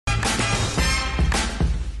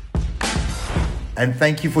and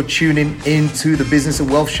thank you for tuning into the Business and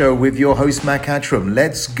Wealth Show with your host, Mac Attram.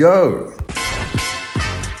 Let's go.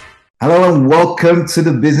 Hello and welcome to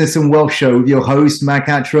the Business and Wealth Show with your host, Mac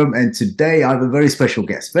Attram. And today I have a very special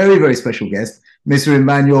guest, very special guest, Mr.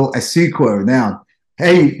 Emmanuel Asuquo. Now,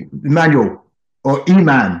 hey, Emmanuel, or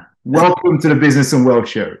E-Man, welcome to the Business and Wealth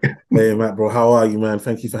Show. Hey, Matt, bro. How are you, man?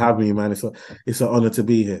 Thank you for having me, man. It's an honor to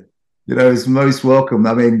be here. You know, it's most welcome.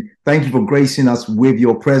 I mean, thank you for gracing us with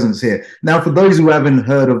your presence here. Now, for those who haven't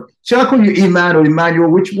heard of, shall I call you E-Man or Emmanuel?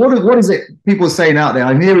 What is it people are saying out there?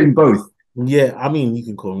 I'm hearing both. Yeah, I mean, you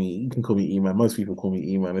can call me E-Man. Most people call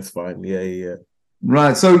me E-Man. It's fine. Yeah.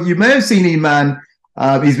 Right. So you may have seen E-Man.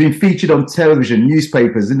 He's been featured on television,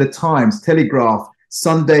 newspapers, in the Times, Telegraph,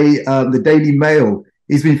 Sunday, the Daily Mail.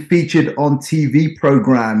 He's been featured on TV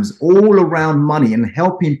programs all around money and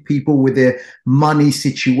helping people with their money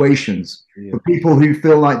situations. Yeah. For people who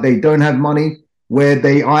feel like they don't have money, where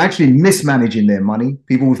they are actually mismanaging their money,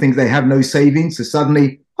 people who think they have no savings. So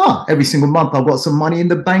suddenly, every single month I've got some money in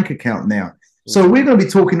the bank account now. Yeah. So we're going to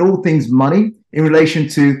be talking all things money in relation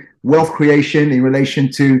to wealth creation, in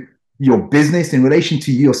relation to your business, in relation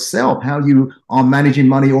to yourself, how you are managing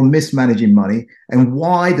money or mismanaging money, and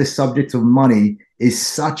why the subject of money is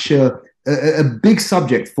such a big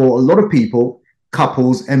subject for a lot of people,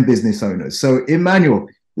 couples and business owners. So Emmanuel,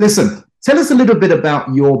 listen, tell us a little bit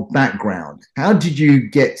about your background. How did you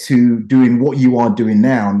get to doing what you are doing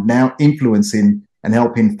now influencing and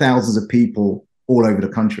helping thousands of people all over the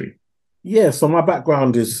country? Yeah, so my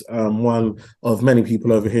background is one of many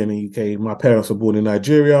people over here in the UK. My parents were born in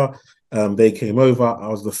Nigeria. They came over. I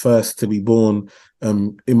was the first to be born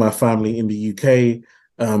in my family in the UK.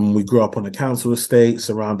 We grew up on a council estate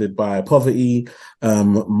surrounded by poverty.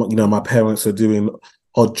 My parents were doing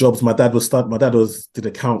odd jobs. My dad did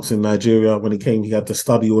accounts in Nigeria. When he came, he had to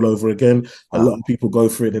study all over again. A lot of people go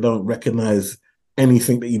through it. They don't recognize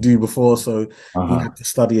anything that you do before. So he had to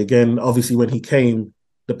study again. Obviously, when he came,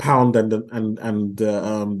 the pound and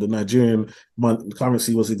the Nigerian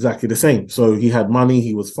currency was exactly the same. So he had money.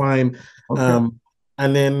 He was fine. Okay.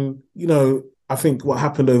 And then, I think what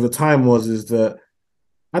happened over time is that,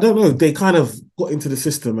 I don't know, they kind of got into the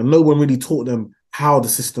system and no one really taught them how the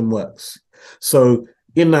system works. So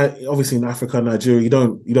obviously in Africa, Nigeria, you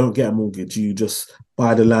don't get a mortgage. You just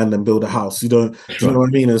buy the land and build a house. You don't, do you know what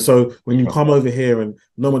I mean? And so when you come over here and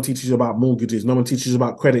no one teaches you about mortgages, no one teaches you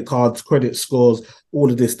about credit cards, credit scores, all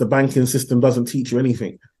of this, the banking system doesn't teach you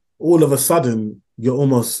anything. All of a sudden,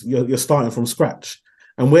 you're starting from scratch.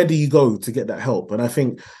 And where do you go to get that help? And I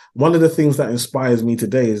think one of the things that inspires me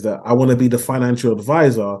today is that I want to be the financial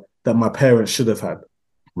advisor that my parents should have had.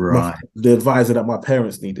 Right. The advisor that my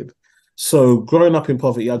parents needed. So growing up in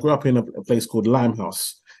poverty, I grew up in a place called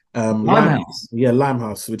Limehouse. Limehouse? Yeah,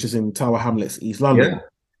 Limehouse, which is in Tower Hamlets, East London. Yeah.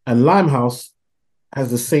 And Limehouse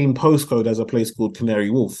has the same postcode as a place called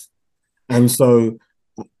Canary Wharf. And so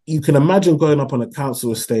you can imagine growing up on a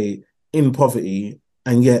council estate in poverty,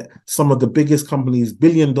 and yet some of the biggest companies,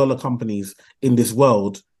 billion-dollar companies in this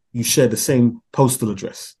world, you share the same postal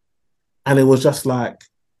address. And it was just like,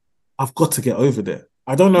 I've got to get over there.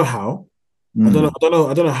 I don't know how. I don't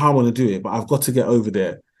know how I want to do it, but I've got to get over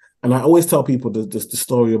there. And I always tell people the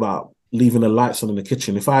story about leaving the lights on in the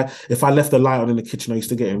kitchen. If I left the light on in the kitchen, I used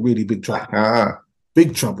to get in really big trouble.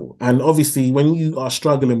 Big trouble. And obviously, when you are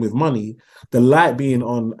struggling with money, the light being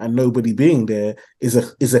on and nobody being there is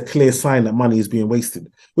a clear sign that money is being wasted,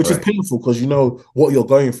 which is painful because you know what you're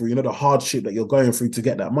going through, you know the hardship that you're going through to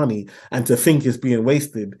get that money, and to think it's being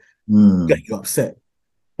wasted get you upset.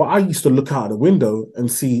 But I used to look out the window and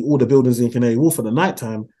see all the buildings in Canary Wharf at the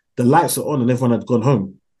nighttime, the lights are on and everyone had gone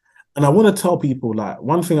home. And I want to tell people, like,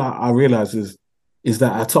 one thing I realized is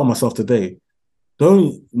that I tell myself today,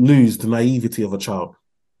 don't lose the naivety of a child.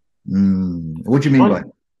 What do you mean by?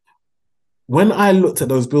 When I looked at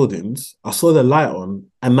those buildings, I saw the light on,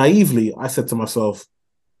 and naively, I said to myself,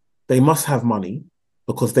 they must have money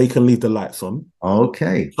because they can leave the lights on.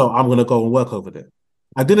 Okay. So I'm going to go and work over there.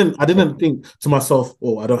 I didn't think to myself,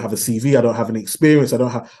 oh, I don't have a CV, I don't have any experience,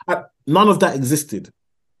 none of that existed.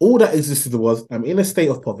 All that existed was, I'm in a state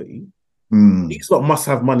of poverty. These lot must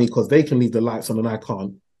have money because they can leave the lights on and I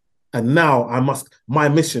can't. And now my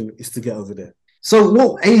mission is to get over there. So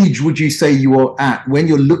what age would you say you are at when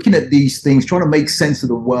you're looking at these things, trying to make sense of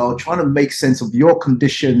the world, trying to make sense of your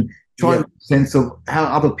condition, trying to make sense of how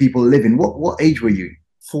other people are living? What age were you?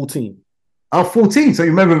 14. 14. So you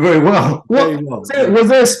remember very well. Was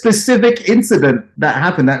there a specific incident that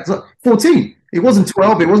happened? That's 14. It wasn't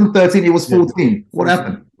 12. It wasn't 13. It was 14. What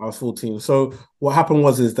happened? I was 14. So what happened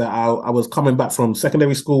is that I was coming back from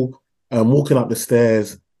secondary school, walking up the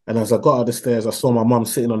stairs. And as I got out the stairs, I saw my mum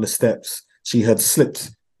sitting on the steps. She had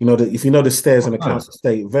slipped. If you know the stairs in the Oh, council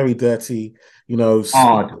estate, very dirty.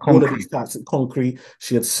 hard All of these concrete. types of concrete.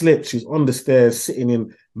 She had slipped. She's on the stairs, sitting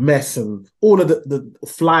in mess, and all of the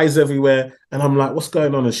flies everywhere. And I'm like, what's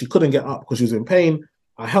going on? And she couldn't get up because she was in pain.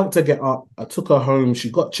 I helped her get up. I took her home. She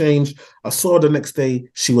got changed. I saw her the next day.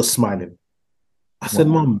 She was smiling. I said,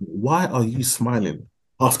 Wow. Mom, why are you smiling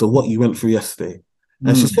after what you went through yesterday?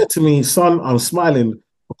 And she Mm. said to me, Son, I'm smiling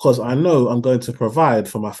because I know I'm going to provide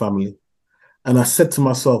for my family. And I said to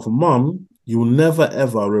myself, Mom, you'll never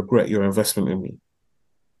ever regret your investment in me.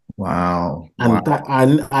 Wow. And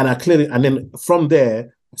Wow. I clearly, and then from there,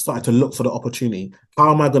 I started to look for the opportunity.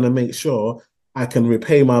 How am I going to make sure I can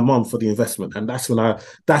repay my mom for the investment? And that's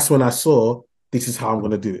when I saw this is how I'm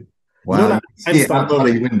going to do it. Wow. Like You see it Einstein outside of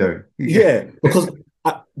moment. your window. Yeah. Yeah, because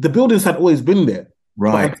the buildings had always been there,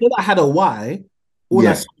 but Right. until I had a why, all I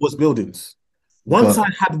Yeah. saw was buildings. Once Got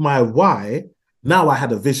I had my why, now I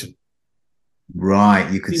had a vision. right.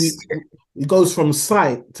 You could See, see it. it goes from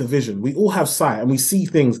sight to vision. We all have sight and we see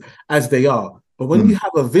things as they are. But when Mm. you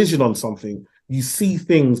have a vision on something, you see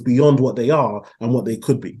things beyond what they are and what they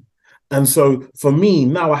could be. And so for me,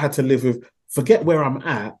 now I had to live with forget where I'm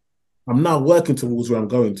at. I'm now working towards where I'm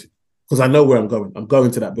going to because I know where I'm going. I'm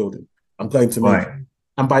going to that building. I'm going to make Right.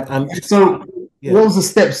 it. And So, yeah, what was the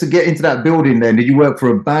steps to get into that building? Then, did you work for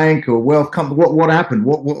a bank or a wealth company? What happened?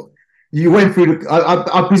 What you went through?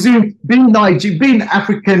 I presume being Nigerian, being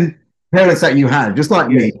African parents that you had, just like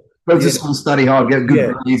yeah, me, go to yeah, school, study hard, get good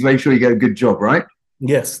yeah, grades, make sure you get a good job, right?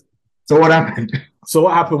 yes. So, what happened? So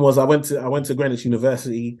what happened was I went to Greenwich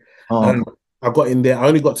University. Oh, Um, I got in there. I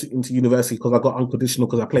only got into university because I got unconditional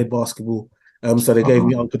because I played basketball. So they gave oh,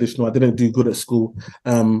 me unconditional. I didn't do good at school.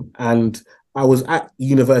 And I was at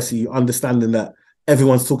university understanding that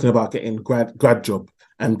everyone's talking about getting grad job,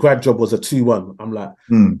 and grad job was a 2-1. I'm like,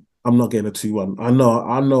 mm. I'm not getting a 2-1. I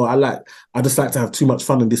know. I just like to have too much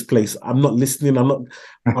fun in this place. I'm not listening.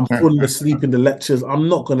 I'm falling asleep in the lectures. I'm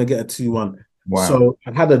not gonna get a 2-1. Wow, So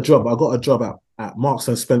I had a job. I got a job at Marks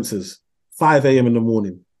and Spencer's, 5 a.m. in the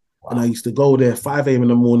morning. And I wow, used to go there 5 a.m. in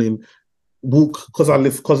the morning, walk because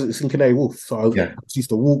it's in Canary Wharf. So I yeah. used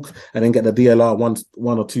to walk and then get the DLR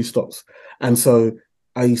one or two stops. And so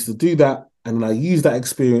I used to do that. And I used that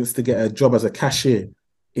experience to get a job as a cashier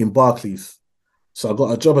in Barclays. So I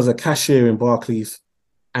got a job as a cashier in Barclays,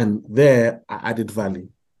 and there I added value.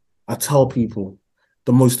 I tell people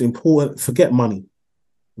the most important, forget money,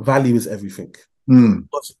 value is everything. Mm.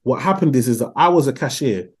 But what happened is that I was a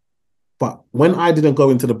cashier, but when I didn't go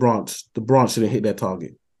into the branch didn't hit their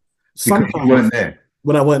target. Because you Sometimes weren't there.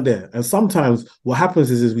 when I weren't there, and sometimes what happens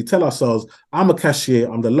is we tell ourselves, I'm a cashier,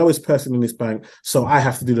 I'm the lowest person in this bank, so I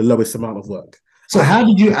have to do the lowest amount of work. So, how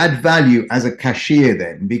did you add value as a cashier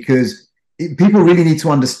then? Because people really need to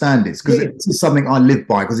understand this because Yeah, this is something I live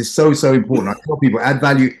by because it's so, so important. I tell people add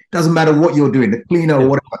value, doesn't matter what you're doing, the cleaner or yeah.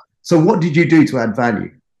 whatever. So, what did you do to add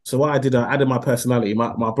value? So what I did, I added my personality,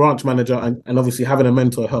 my branch manager, and obviously having a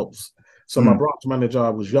mentor helps. So my Mm. branch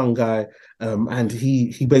manager was a young guy, and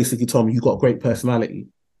he basically told me, "You got great personality.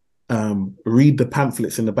 Read the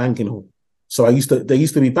pamphlets in the banking hall." So there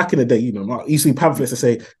used to be back in the day, I used to be pamphlets that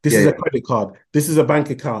say, "This Yeah, is yeah, a credit card, this is a bank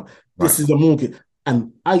account, right. this is a mortgage,"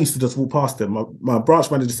 and I used to just walk past them. My branch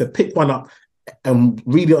manager said, "Pick one up and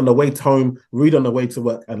read it on the way home, read on the way to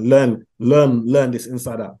work, and learn this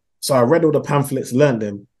inside out." So I read all the pamphlets, learned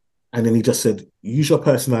them, and then he just said, "Use your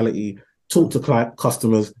personality, talk to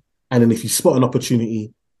customers, and then if you spot an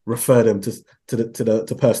opportunity, refer them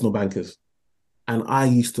to personal bankers." And I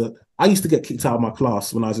used to get kicked out of my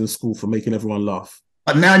class when I was in school for making everyone laugh.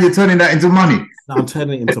 But now you're turning that into money. Now I'm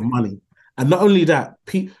turning it into money. And not only that,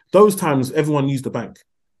 those times everyone used the bank.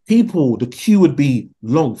 The queue would be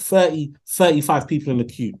long, 30, 35 people in the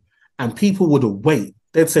queue. And people would wait.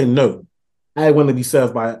 They'd say, no, they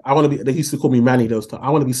used to call me Manny those times. I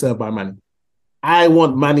want to be served by Manny. I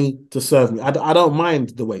want Manny to serve me. I don't mind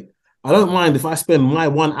the wait. I don't mind if I spend my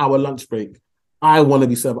 1 hour lunch break. I want to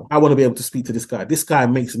be served. I want to be able to speak to this guy. This guy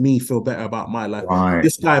makes me feel better about my life. Right.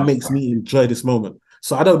 This guy makes me enjoy this moment.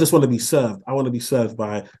 So I don't just want to be served. I want to be served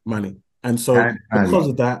by Manny. And so Add because value.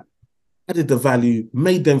 of that, added the value,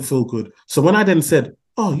 made them feel good. So when I then said,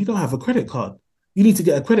 "Oh, you don't have a credit card. You need to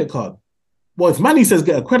get a credit card." Well, if Manny says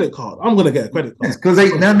get a credit card, I'm going to get a credit Yes, card.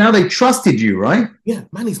 because now they trusted you, right? Yeah,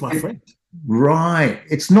 Manny's my friend. Right.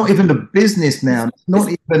 It's not even a business now. It's not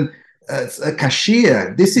It's, even a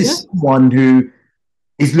cashier. This yeah, is someone who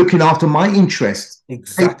is looking after my interests.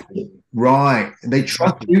 exactly. Right. They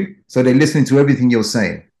trust Exactly. you, so they're listening to everything you're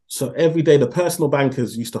saying. So every day, the personal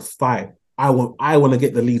bankers used to fight. I want to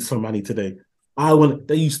get the leads from Manny today.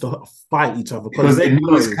 They used to fight each other because Because they they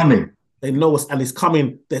know it's know coming. They know us, and it's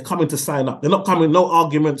coming. They're coming to sign up. They're not coming. No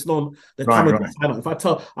arguments. No, they're coming to sign up. If I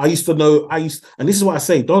tell, and this is what I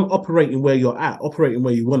say: don't operate in where you're at. Operate in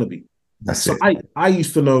where you want to be. That's it. I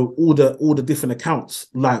used to know all the different accounts,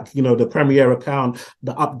 like the Premier account,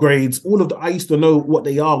 the upgrades, all of the. I used to know what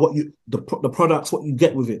they are, the products, what you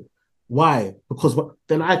get with it. Why? Because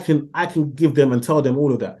then I can give them and tell them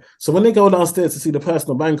all of that. So when they go downstairs to see the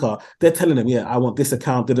personal banker, they're telling them, yeah, I want this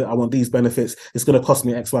account, I want these benefits. It's going to cost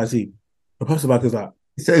me X, Y, Z. The personal banker's like,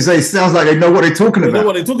 so it sounds like they know what they're talking about. They know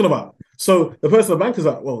what they're talking about. So the personal banker's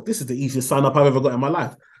like, well, this is the easiest sign up I've ever got in my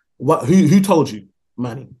life. Who told you?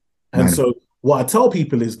 Manny. And so what I tell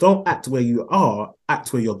people is, don't act where you are,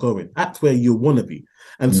 act where you're going, act where you want to be.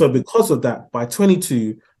 And so because of that, by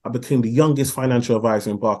 22, I became the youngest financial advisor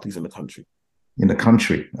in Barclays in the country. In the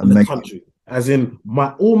country? In the country. As in,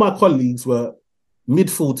 all my colleagues were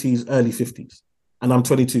mid-40s, early 50s. And I'm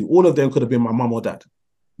 22. All of them could have been my mum or dad.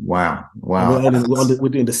 Wow. We're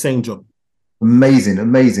doing the same job. Amazing.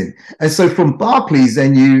 And so from Barclays,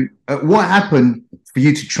 then what happened for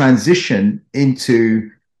you to transition into,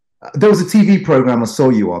 there was a TV program I saw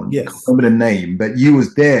you on. Yes. I don't remember the name, but you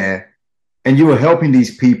was there and you were helping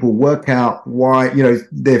these people work out why,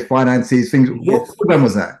 their finances, things. Yes. What program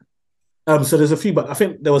was that? So there's a few, but I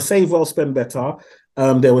think there was Save Well, Spend Better.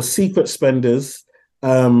 There was Secret Spenders.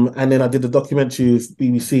 And then I did the documentary with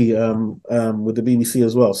BBC, with the BBC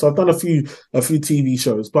as well. So I've done a few TV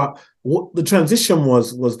shows, but what the transition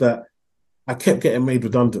was that I kept getting made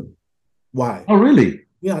redundant. Why? Oh, really?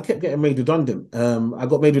 Yeah, I kept getting made redundant. I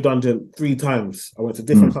got made redundant 3 times. I went to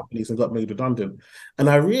different companies and got made redundant. And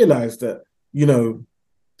I realized that,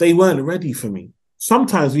 they weren't ready for me.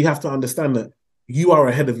 Sometimes we have to understand that you are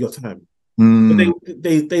ahead of your time. But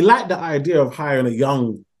they like the idea of hiring a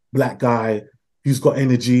young black guy who's got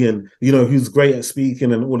energy and, who's great at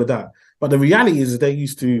speaking and all of that. But the reality is they're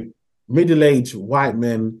used to middle-aged white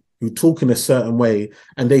men who talk in a certain way,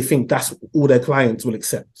 and they think that's all their clients will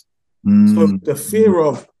accept. So the fear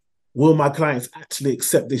of, will my clients actually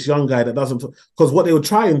accept this young guy that doesn't talk? Because what they would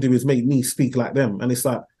try and do is make me speak like them. And it's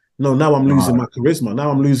like, no, now I'm losing my charisma. Now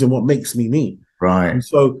I'm losing what makes me me. Right. And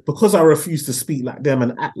so because I refuse to speak like them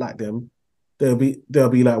and act like them, they'll be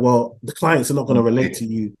like, well, the clients are not going to relate to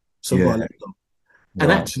you, so gotta let go. Right.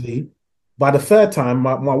 And actually, by the 3rd time,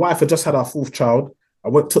 my wife had just had our 4th child. I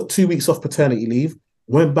took 2 weeks off paternity leave,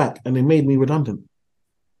 went back, and they made me redundant.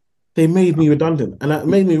 And it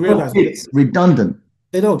made me realize it's redundant.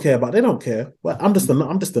 They don't care. Well, I'm just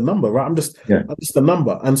a number, right? I'm just a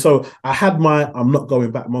number. And so I had my I'm not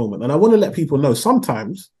going back moment. And I want to let people know,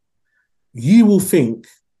 sometimes you will think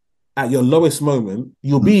at your lowest moment,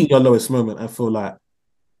 you'll be in your lowest moment and feel like,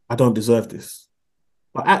 I don't deserve this.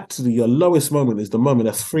 But actually, your lowest moment is the moment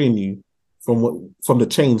that's freeing you from the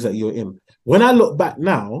chains that you're in. When I look back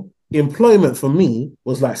now, employment for me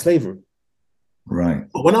was like slavery. Right.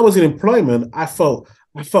 But when I was in employment, I felt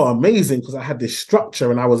amazing because I had this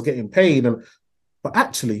structure and I was getting paid. But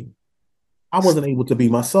actually, I wasn't able to be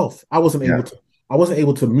myself. I wasn't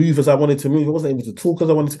able to move as I wanted to move. I wasn't able to talk as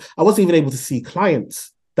I wanted to. I wasn't even able to see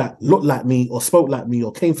clients that looked like me or spoke like me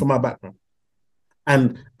or came from my background.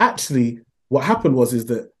 And actually, what happened is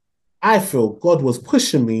that I feel God was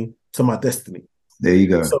pushing me to my destiny. There you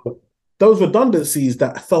go. So those redundancies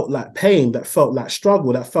that felt like pain, that felt like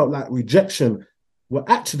struggle, that felt like rejection, were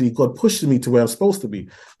actually God pushing me to where I'm supposed to be.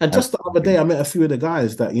 And just the other day, I met a few of the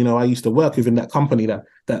guys that, I used to work with in that company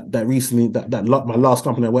that recently, my last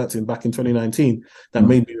company I worked in back in 2019, that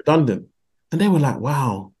made me redundant. And they were like,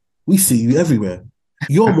 wow, we see you everywhere.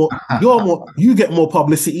 You get more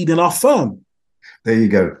publicity than our firm. There you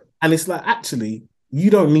go. And it's like, actually,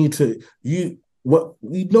 you don't need to, you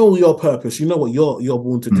know your purpose, you know what you're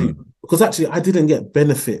born to do. Because actually, I didn't get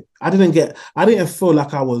benefit. I didn't feel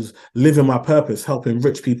like I was living my purpose, helping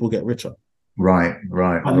rich people get richer. Right.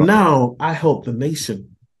 And now I help the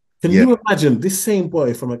nation. Can you imagine this same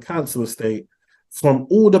boy from a council estate, from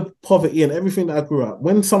all the poverty and everything that I grew up,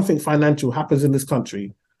 when something financial happens in this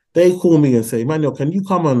country, they call me and say, Emmanuel, can you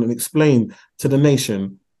come on and explain to the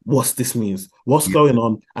nation what this means, what's going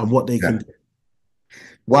on, and what they can do?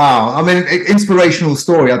 Wow. I mean, inspirational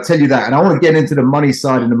story, I'll tell you that. And I want to get into the money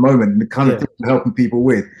side in a moment and the kind of things you're helping people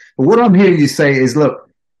with. But what I'm hearing you say is, look,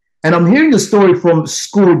 and I'm hearing the story from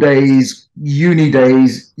school days, uni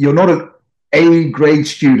days. You're not an A grade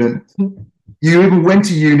student. You even went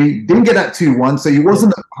to uni, didn't get that 2-1, so you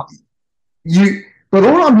wasn't but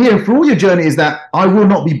all I'm hearing for all your journey is that I will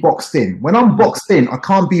not be boxed in. When I'm boxed in, I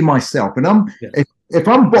can't be myself. And if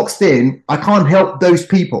I'm boxed in, I can't help those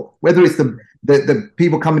people, whether it's the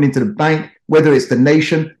people coming into the bank, whether it's the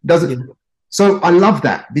nation, So I love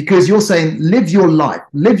that because you're saying live your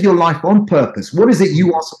life on purpose. What is it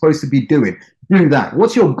you are supposed to be doing? Do that.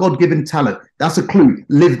 What's your God-given talent? That's a clue.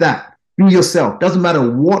 Live that. Be yourself. Doesn't matter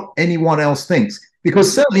what anyone else thinks,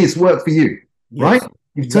 because certainly it's worked for you, right? Yes,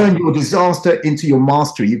 You've turned exactly. your disaster into your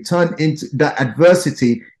mastery. You've turned into that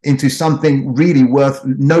adversity into something really worth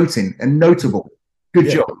noting and notable. Good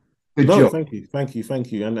Yeah. job. Good No, job. thank you,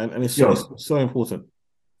 thank you, and Good it's job. so important.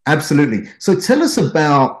 Absolutely. So tell us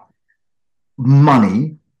about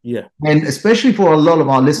money, Yeah, and especially for a lot of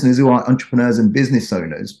our listeners who are entrepreneurs and business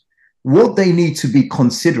owners, what they need to be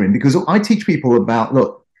considering. Because I teach people about,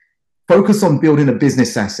 look, focus on building a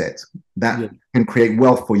business asset yeah, that can create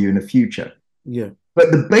wealth for you in the future. yeah,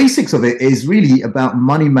 But the basics of it is really about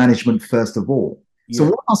money management first of all. So, yeah.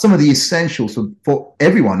 what are some of the essentials for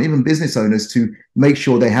everyone, even business owners, to make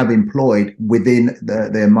sure they have employed within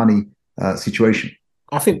their money situation?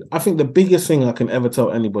 I think the biggest thing I can ever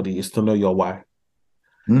tell anybody is to know your why.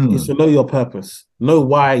 Is Mm, to know your purpose, know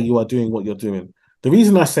why you are doing what you're doing. The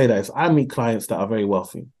reason I say that is I meet clients that are very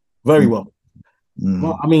wealthy, very mm, wealthy.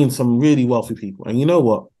 Well, mm. I mean, some really wealthy people, and you know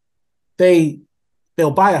what? They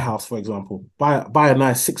they'll buy a house, for example, buy a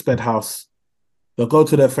nice 6 bed house. They'll go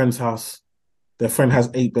to their friend's house. Their friend has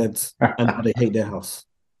 8 beds, and now they hate their house.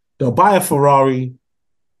 They'll buy a Ferrari,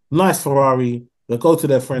 nice Ferrari. They'll go to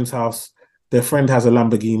their friend's house. Their friend has a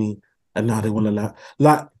Lamborghini, and now they want to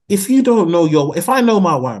like. If you don't know if I know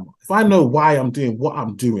my why, if I know why I'm doing what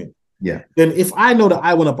I'm doing, Yeah, then if I know that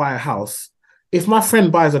I want to buy a house, if my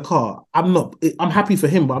friend buys a car, I'm happy for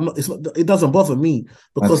him, but I'm not. It's not. It doesn't bother me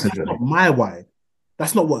because that's not absolutely. my why.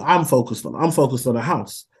 That's not what I'm focused on. I'm focused on a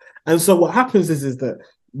house. And so what happens is that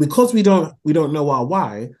because we don't know our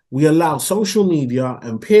why, we allow social media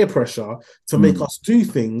and peer pressure to make Mm, us do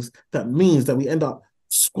things that means that we end up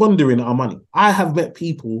squandering our money. I have met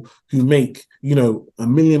people who make, £1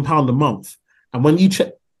 million a month. And when you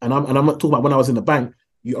check, and I'm not talking about when I was in the bank,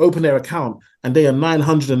 you open their account and they are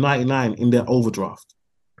 999 in their overdraft.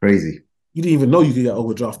 crazy. You didn't even know you could get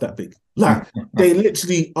overdraft that big. Like they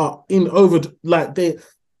literally are in over, like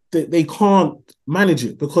they can't manage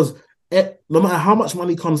it because no matter how much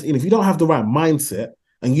money comes in, if you don't have the right mindset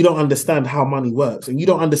and you don't understand how money works and you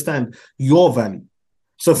don't understand your value.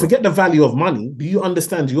 So Right. forget the value of money. Do you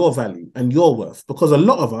understand your value and your worth? Because a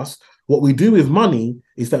lot of us, what we do with money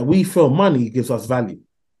is that we feel money gives us value.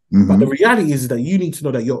 But the Mm-hmm. reality is that you need to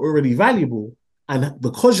know that you're already valuable. And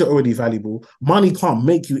because you're already valuable, money can't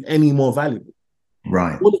make you any more valuable.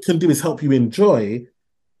 Right. All it can do is help you enjoy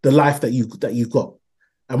the life that you've got.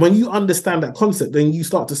 And when you understand that concept, then you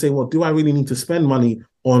start to say, well, do I really need to spend money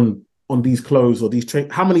on these clothes or these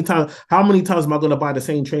how many times am I going to buy the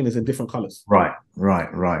same trainers in different colors? Right.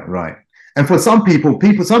 Right. Right. Right. And for some people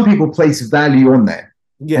place value on there,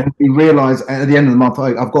 Yeah, and we realize at the end of the month,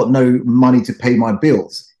 I've got no money to pay my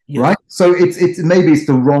bills. yeah, Right. So it's maybe it's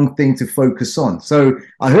the wrong thing to focus on. So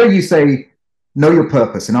I heard you say, know your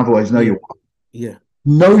purpose. In other words, yeah, yeah,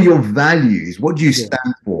 know your values. What do you yeah,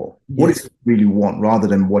 stand for? What is yes, it you really want, rather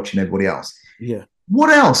than watching everybody else? yeah. What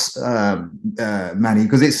else, Manny?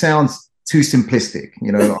 Because it sounds too simplistic.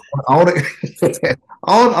 I want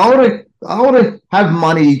to, I want to have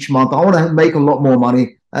money each month. I want to make a lot more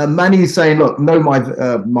money. Manny is saying, look, know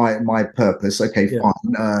my purpose. Okay, Yeah.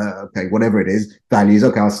 fine. Okay, whatever it is, values.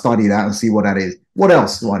 Okay, I'll study that and see what that is. What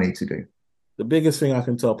else do I need to do? The biggest thing I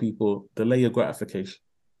can tell people, delay your gratification.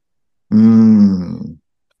 Mm,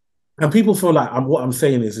 And people feel like what I'm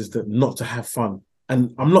saying is that not to have fun.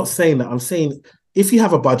 And I'm not saying that. I'm saying if you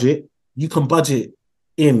have a budget, you can budget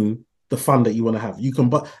in the fun that you want to have. You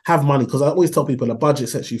can have money because I always tell people a budget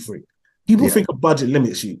sets you free. People yeah. think a budget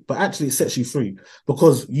limits you, but actually it sets you free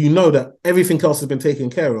because you know that everything else has been taken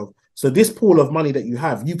care of. So this pool of money that you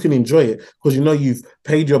have, you can enjoy it because you know you've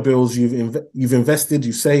paid your bills, you've invested,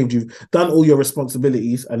 you've saved, you've done all your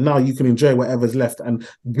responsibilities, and now you can enjoy whatever's left and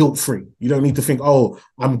guilt free. You don't need to think, oh,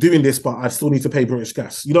 I'm doing this, but I still need to pay British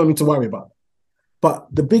Gas. You don't need to worry about it. But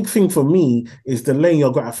the big thing for me is delaying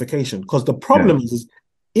your gratification because the Yeah, problem is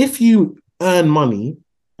if you earn money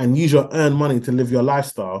and use your earned money to live your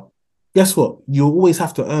lifestyle, guess what? You always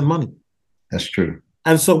have to earn money. that's true.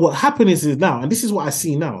 And so what happens is now, and this is what I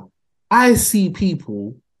see now, I see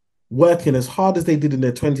people working as hard as they did in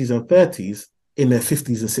their 20s and 30s in their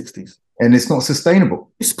 50s and 60s. And it's not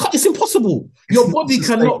sustainable. It's impossible. It's not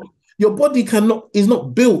sustainable. Your body cannot is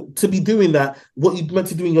not built to be doing that, what you meant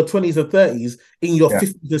to do in your 20s and 30s in your Yeah.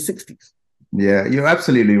 50s and 60s. Yeah, you're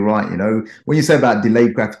absolutely right. When you say about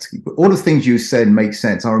delayed gratification, all the things you said make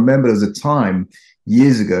sense. I remember there was a time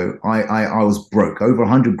years ago, I was broke, over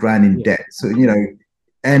 100 grand in Yeah. debt. So,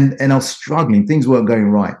 and I was struggling. Things weren't going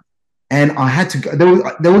right. And I had to go,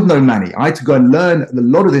 there was no money. I had to go and learn a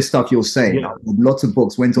lot of this stuff you're saying. Yeah. Lots of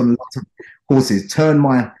books, went on lots of courses, turned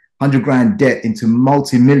my 100 grand debt into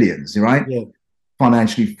multi-millions, right? Yeah.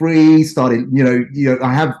 Financially free, started,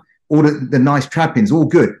 I have all the nice trappings, all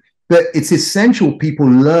good. But it's essential people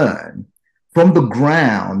learn from the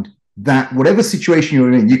ground that whatever situation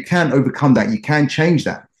you're in, you can overcome that, you can change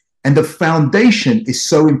that. And the foundation is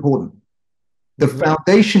so important. The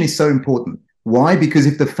foundation is so important. Why? Because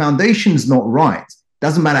if the foundation's not right,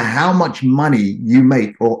 doesn't matter how much money you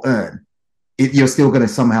make or earn, you're still going to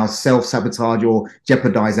somehow self-sabotage or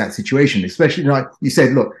jeopardize that situation. Especially like you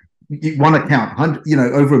said, look, one account,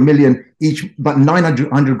 over $1 million each, but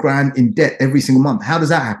 900 grand in debt every single month. How does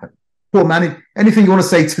that happen? Poor man. Anything you want to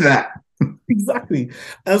say to that? Exactly.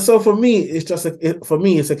 And so for me,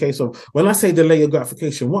 it's a case of, when I say delay your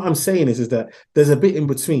gratification, what I'm saying is that there's a bit in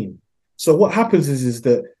between. So what happens is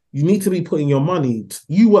that you need to be putting your money,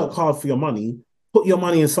 you work hard for your money, put your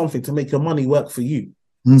money in something to make your money work for you.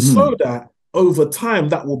 So that over time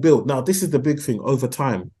that will build. Now, this is the big thing, over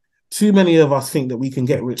time. Too many of us think that we can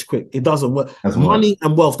get rich quick. It doesn't work. Money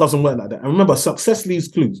and wealth doesn't work like that. And remember, success leaves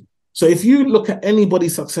clues. So if you look at anybody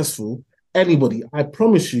successful, anybody, I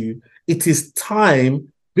promise you, it is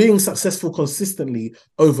time, being successful consistently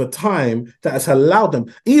over time, that has allowed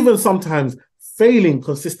them, even sometimes failing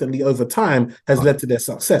consistently over time, has led to their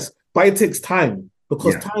success. But it takes time,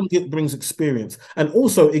 because time brings experience. And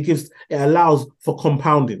also it allows for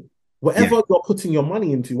compounding. Whatever you're putting your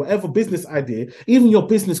money into, whatever business idea, even your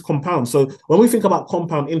business compounds. So when we think about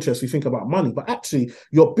compound interest, we think about money, but actually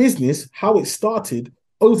your business, how it started,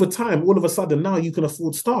 over time, all of a sudden now you can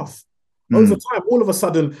afford staff. Over time, all of a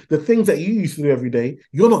sudden, the things that you used to do every day,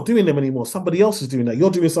 you're not doing them anymore. Somebody else is doing that. You're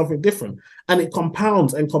doing something different. And it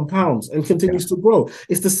compounds and compounds and continues to grow.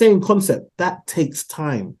 It's the same concept. That takes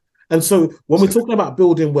time. And so when we're talking about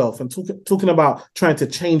building wealth and talking about trying to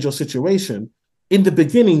change your situation, in the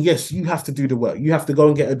beginning, yes, you have to do the work. You have to go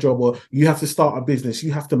and get a job, or you have to start a business.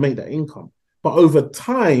 You have to make that income. But over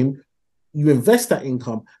time, you invest that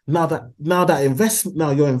income. Now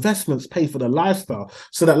your investments pay for the lifestyle.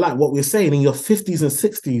 So that, like what we're saying, in your 50s and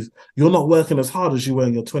 60s, you're not working as hard as you were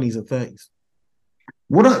in your 20s and 30s.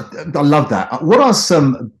 I love that. What are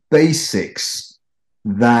some basics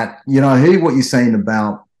that, I hear what you're saying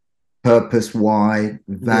about purpose, why,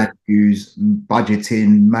 values,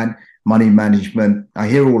 budgeting, money management. I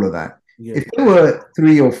hear all of that. Yeah. If there were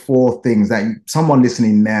 3 or 4 things that someone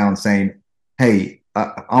listening now and saying, hey,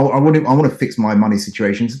 I want to fix my money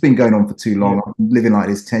situation. It's been going on for too long. I'm living like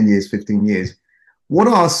this 10 years, 15 years. What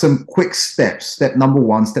are some quick steps? Step number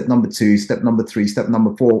 1, step number 2, step number 3, step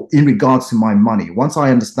number 4, in regards to my money, once I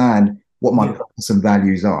understand what my purpose and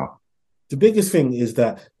values are? The biggest thing is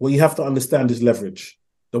that what you have to understand is leverage.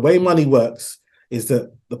 The way money works is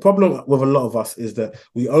that the problem with a lot of us is that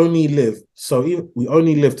we only live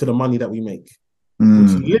to the money that we make,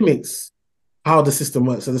 which limits how the system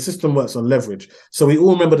works. So the system works on leverage. So we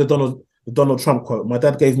all remember the Donald Trump quote, my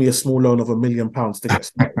dad gave me a small loan of £1 million to get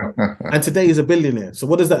started. And today he's a billionaire. So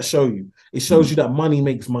what does that show you? It shows you that money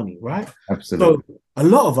makes money, right? Absolutely. So a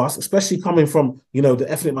lot of us, especially coming from, the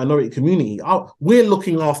ethnic minority community, we're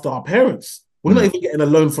looking after our parents. We're not even getting a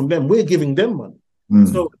loan from them. We're giving them money.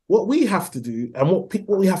 So what we have to do, and what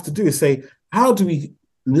we have to do, is say, how do we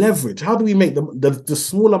leverage? How do we make the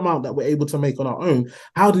small amount that we're able to make on our own?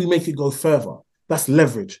 How do we make it go further? That's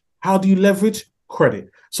leverage. How do you leverage? Credit.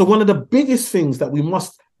 So one of the biggest things that we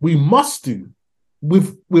must do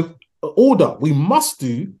with order, we must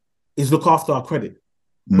do, is look after our credit.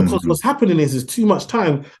 Because what's happening is too much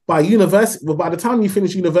time by the time you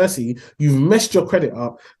finish university, you've messed your credit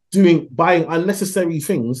up buying unnecessary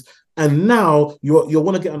things. And now you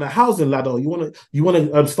want to get on a housing ladder, or you want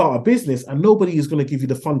to start a business, and nobody is going to give you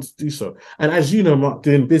the funds to do so. And as you know, Mark,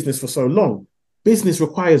 doing business for so long, business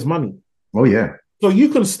requires money. Oh yeah. So you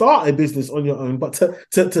can start a business on your own, but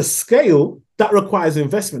to scale, that requires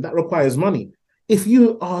investment, that requires money. If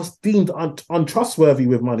you are deemed untrustworthy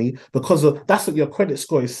with money because that's what your credit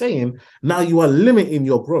score is saying, now you are limiting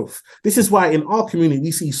your growth. This is why in our community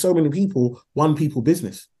we see so many people, one people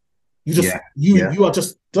business. You are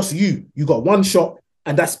just you. You got one shop,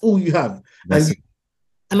 and that's all you have.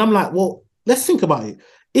 And I'm like, well, let's think about it.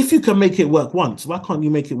 If you can make it work once, why can't you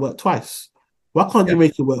make it work twice? Why can't you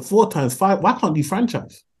make it work 4 times, 5? Why can't you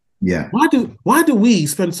franchise? Yeah. Why do we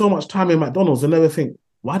spend so much time in McDonald's and never think,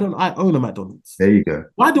 why don't I own a McDonald's? There you go.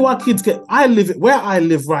 Why do our kids where I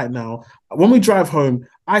live right now, when we drive home,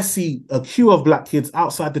 I see a queue of black kids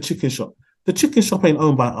outside the chicken shop. The chicken shop ain't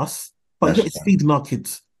owned by us, but yet it's feeding our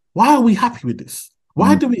kids. Why are we happy with this?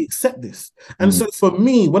 Why do we accept this? And so for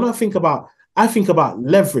me, when I think about I think about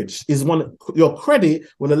leverage is one. Your credit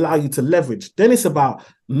will allow you to leverage. Then it's about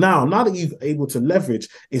now that you've able to leverage,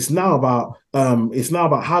 it's now about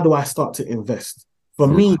how do I start to invest? For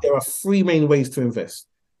me, there are three main ways to invest.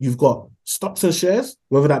 You've got stocks and shares,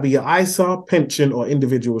 whether that be your ISA, pension, or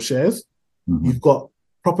individual shares. Mm-hmm. You've got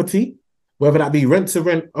property, whether that be rent to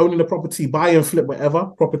rent, owning the property, buy and flip, whatever,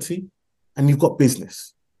 property. And you've got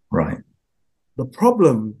business. Right. The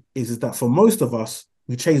problem is that for most of us,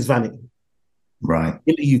 we chase vanity. Right.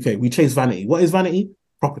 In the UK, we chase vanity. What is vanity?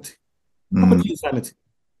 Property. Property is vanity.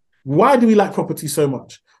 Why do we like property so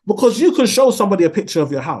much? Because you can show somebody a picture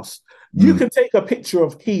of your house. You can take a picture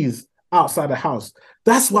of keys outside the house.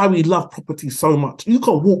 That's why we love property so much. You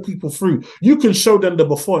can walk people through. You can show them the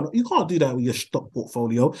before. You can't do that with your stock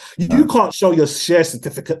portfolio. You can't show your share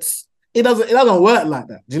certificates. It doesn't work like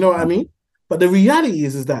that. Do you know what I mean? But the reality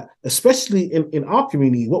is that, especially in our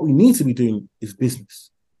community, what we need to be doing is business.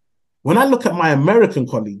 When I look at my American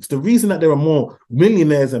colleagues, the reason that there are more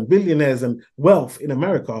millionaires and billionaires and wealth in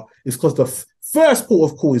America is because the first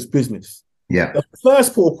port of call is business. Yeah. The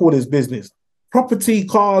first port of call is business. Property,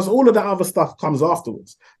 cars, all of that other stuff comes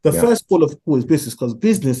afterwards. The first port of call is business, because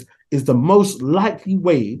business is the most likely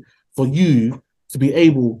way for you to be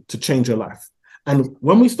able to change your life. And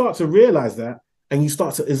when we start to realize that, and you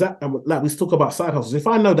start to, like we talk about side hustles, if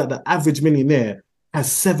I know that the average millionaire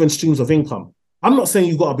has 7 streams of income, I'm not saying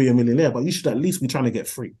you've got to be a millionaire, but you should at least be trying to get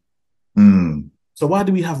 3. So why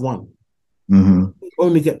do we have 1? We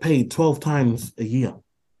only get paid 12 times a year.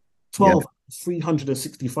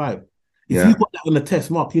 365. If you put that on the test,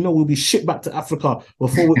 Mark, we'll be shipped back to Africa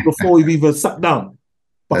before we've even sat down.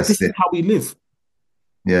 But this is how we live.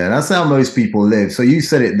 Yeah, that's how most people live. So you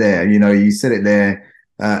said it there, you said it there,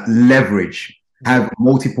 leverage, have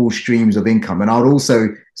multiple streams of income. And I would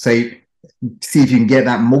also say, see if you can get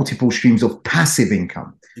that multiple streams of passive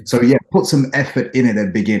income. So put some effort in at the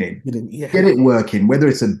beginning. Get it working, whether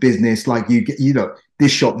it's a business like you get,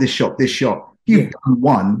 this shop. You've done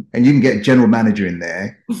one and you can get a general manager in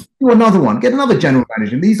there. Do another one, get another general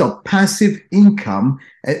manager. And these are passive income.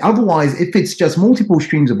 Otherwise, if it's just multiple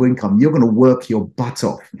streams of income, you're going to work your butt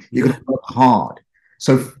off. You're going to work hard.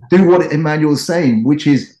 So do what Emmanuel's saying, which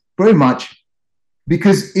is very much,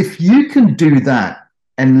 because if you can do that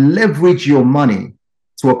and leverage your money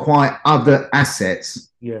to acquire other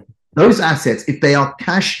assets, those assets, if they are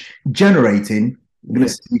cash generating, you're going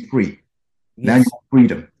to be free. Now you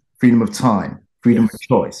have freedom of time, freedom of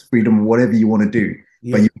choice, freedom of whatever you want to do.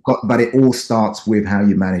 But it all starts with how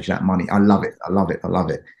you manage that money. I love it.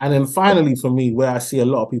 And then finally, for me, where I see a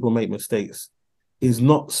lot of people make mistakes is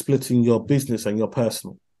not splitting your business and your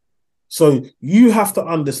personal. So you have to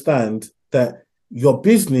understand that your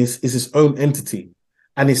business is its own entity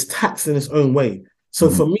and it's taxed in its own way. So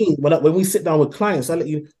for me, when we sit down with clients, I let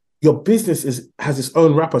you, your business has its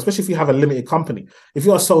own wrapper, especially if you have a limited company. If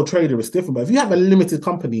you're a sole trader, it's different. But if you have a limited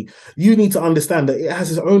company, you need to understand that it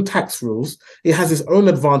has its own tax rules, it has its own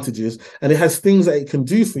advantages, and it has things that it can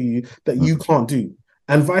do for you that you can't do,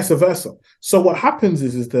 and vice versa. So what happens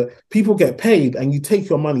is that people get paid and you take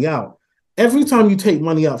your money out. Every time you take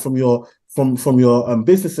money out from your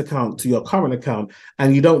business account to your current account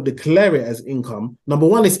and you don't declare it as income, number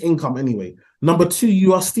one, it's income anyway. Number two,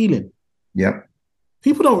 you are stealing. Yep.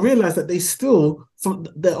 People don't realize that they steal from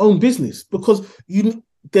their own business, because you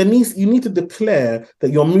need to declare that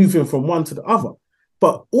you're moving from one to the other.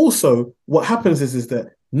 But also what happens is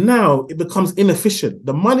that now it becomes inefficient.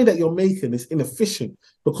 The money that you're making is inefficient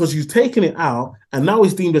because you've taken it out and now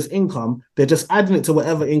it's deemed as income. They're just adding it to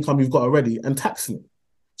whatever income you've got already and taxing it.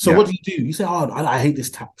 So what do? You say, oh, I hate this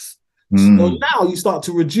tax. So now you start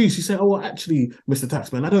to reduce. You say, oh, well, actually, Mr.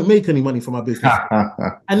 Taxman, I don't make any money from my business.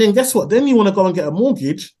 And then guess what? Then you want to go and get a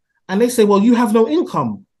mortgage and they say, well, you have no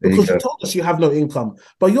income because you told us you have no income.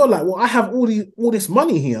 But you're like, well, I have all this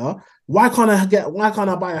money here. Why can't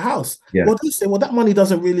I buy a house? Yeah. Well, they say, well, that money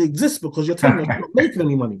doesn't really exist because you're telling us you're not making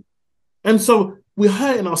any money. And so we're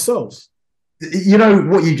hurting ourselves. You know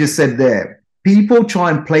what you just said there? People try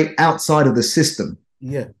and play outside of the system.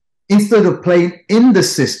 Yeah. Instead of playing in the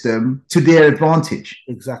system to their advantage.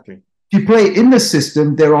 Exactly. If you play in the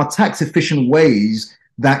system, there are tax efficient ways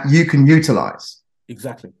that you can utilize.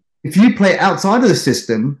 Exactly. If you play outside of the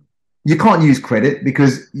system, you can't use credit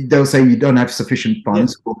because they'll say you don't have sufficient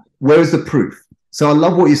funds. Yeah. Where is the proof? So I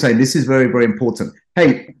love what you're saying. This is very, very important.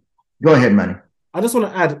 Hey, go ahead, Manny. I just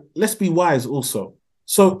want to add, let's be wise also.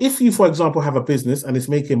 So if you, for example, have a business and it's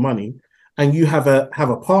making money and you have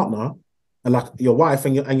a partner, like your wife,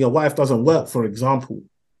 and your wife doesn't work, for example,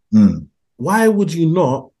 why would you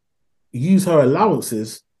not use her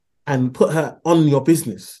allowances and put her on your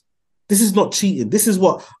business? This is not cheating. This is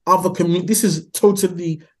what other community. This is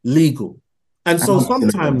totally legal. And so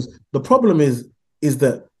sometimes the problem is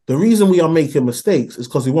that the reason we are making mistakes is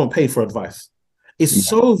because we won't pay for advice. It's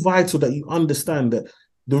so vital that you understand that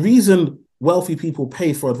the reason wealthy people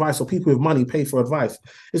pay for advice, or people with money pay for advice,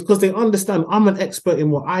 is because they understand I'm an expert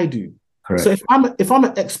in what I do. Correct. So if I'm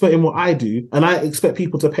an expert in what I do and I expect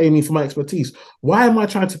people to pay me for my expertise, why am I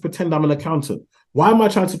trying to pretend I'm an accountant? Why am I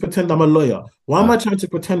trying to pretend I'm a lawyer? Why am I trying to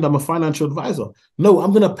pretend I'm a financial advisor? No,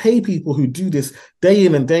 I'm going to pay people who do this day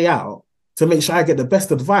in and day out to make sure I get the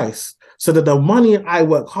best advice so that the money I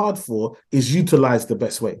work hard for is utilized the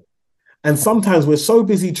best way. And sometimes we're so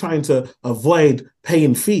busy trying to avoid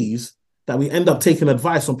paying fees that we end up taking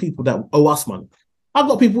advice from people that owe us money. I've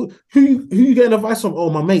got people who you getting advice from. Oh,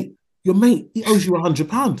 my mate, your mate, he owes you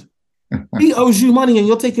 £100. He owes you money and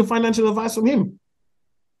you're taking financial advice from him.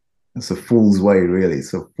 It's a fool's way, really.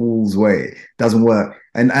 It's a fool's way. It doesn't work.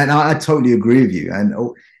 And I totally agree with you. And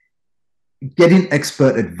getting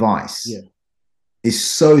expert advice is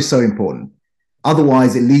so, so important.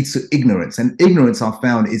 Otherwise, it leads to ignorance. And ignorance, I've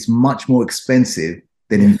found, is much more expensive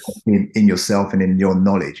than investing in yourself and in your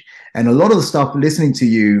knowledge. And a lot of the stuff, listening to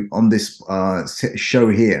you on this show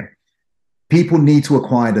here, people need to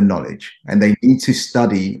acquire the knowledge and they need to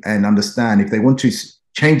study and understand if they want to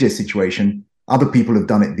change their situation. Other people have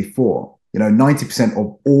done it before. 90%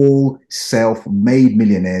 of all self-made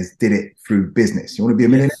millionaires did it through business. You want to be a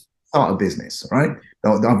millionaire? Start a business, right?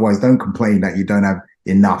 Otherwise, don't complain that you don't have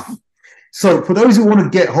enough. So for those who want to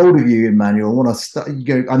get hold of you, Emmanuel,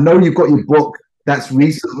 I know you've got your book that's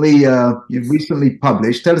you've recently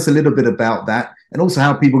published. Tell us a little bit about that, and also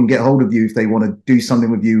how people can get hold of you if they want to do something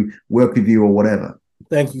with you, work with you, or whatever.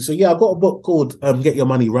 Thank you. So I've got a book called Get Your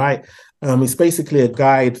Money Right. It's basically a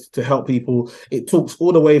guide to help people. It talks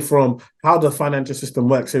all the way from how the financial system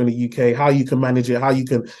works here in the UK, how you can manage it, how you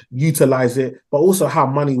can utilize it, but also how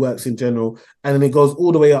money works in general. And then it goes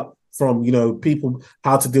all the way up from, people,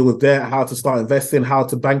 how to deal with debt, how to start investing, how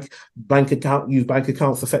to use bank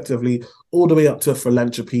accounts effectively, all the way up to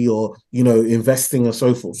philanthropy or, investing and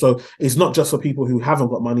so forth. So it's not just for people who haven't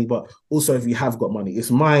got money, but also if you have got money.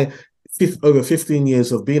 It's my over 15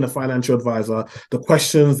 years of being a financial advisor, the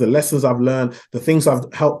questions, the lessons I've learned, the things I've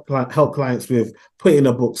helped clients with, put in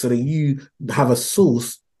a book so that you have a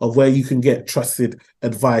source of where you can get trusted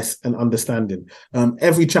advice and understanding.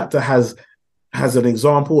 Every chapter has an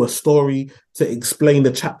example, a story to explain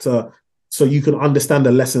the chapter so you can understand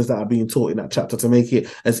the lessons that are being taught in that chapter to make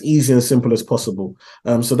it as easy and simple as possible.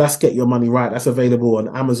 So that's Get Your Money Right. That's available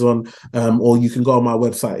on Amazon, or you can go on my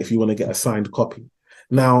website if you want to get a signed copy.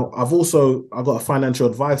 Now, I've got a financial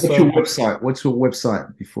advice. What's your website? What's your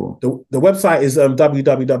website before? The website is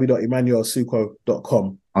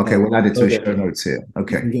www.emmanuelasuquo.com. Okay, we'll add it to the show notes here.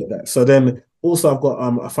 Okay. You can get that. So then also I've got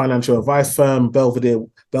a financial advice firm,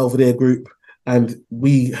 Belvedere Group. And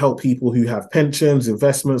we help people who have pensions,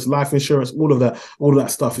 investments, life insurance, all of that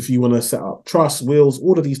stuff. If you want to set up trusts, wills,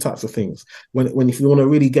 all of these types of things. If you want to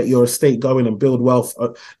really get your estate going and build wealth,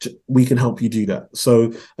 we can help you do that.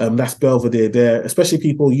 So that's Belvedere there. Especially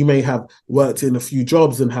people, you may have worked in a few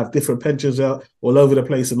jobs and have different pensions out all over the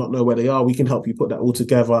place and not know where they are. We can help you put that all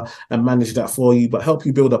together and manage that for you, but help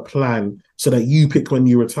you build a plan so that you pick when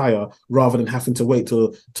you retire rather than having to wait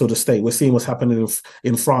till the state. We're seeing what's happening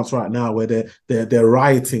in France right now, where they're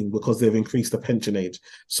rioting because they've increased the pension age.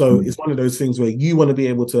 So it's one of those things where you want to be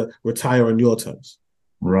able to retire on your terms.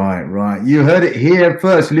 Right. You heard it here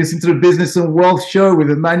first. Listen to the Business and Wealth Show with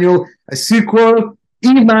Emmanuel Asuquo.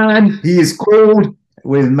 E-Man, he is called,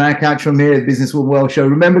 with Mac Atram here at Business and Wealth Show.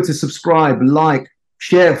 Remember to subscribe, like,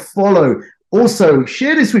 share, follow. Also,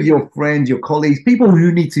 share this with your friends, your colleagues, people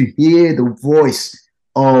who need to hear the voice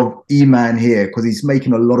of E-Man here, because he's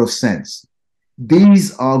making a lot of sense.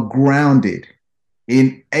 These are grounded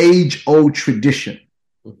in age-old tradition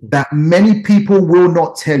that many people will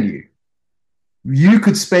not tell you. You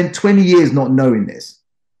could spend 20 years not knowing this.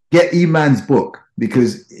 Get E-Man's book,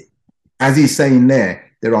 because as he's saying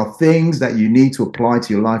there are things that you need to apply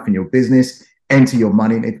to your life and your business, enter your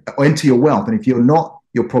money, enter your wealth. And if you're not,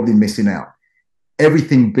 you're probably missing out.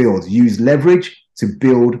 Everything builds. Use leverage to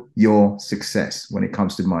build your success when it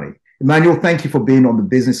comes to money. Emmanuel, thank you for being on the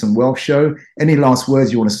Business and Wealth Show. Any last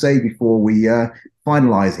words you want to say before we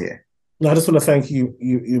finalize here? No, I just want to thank you,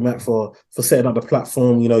 Matt, for setting up the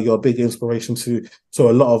platform. You're a big inspiration to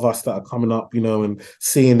a lot of us that are coming up, and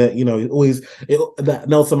seeing that, that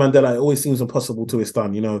Nelson Mandela, it always seems impossible till it's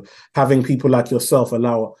done. Having people like yourself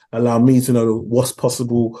allow me to know what's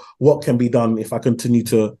possible, what can be done if I continue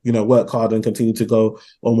to, work hard and continue to go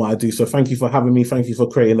on what I do. So thank you for having me. Thank you for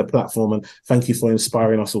creating the platform, and thank you for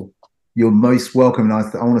inspiring us all. You're most welcome. And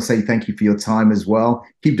I want to say thank you for your time as well.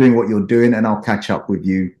 Keep doing what you're doing, and I'll catch up with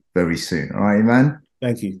you very soon. All right, man.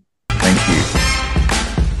 Thank you. Thank you.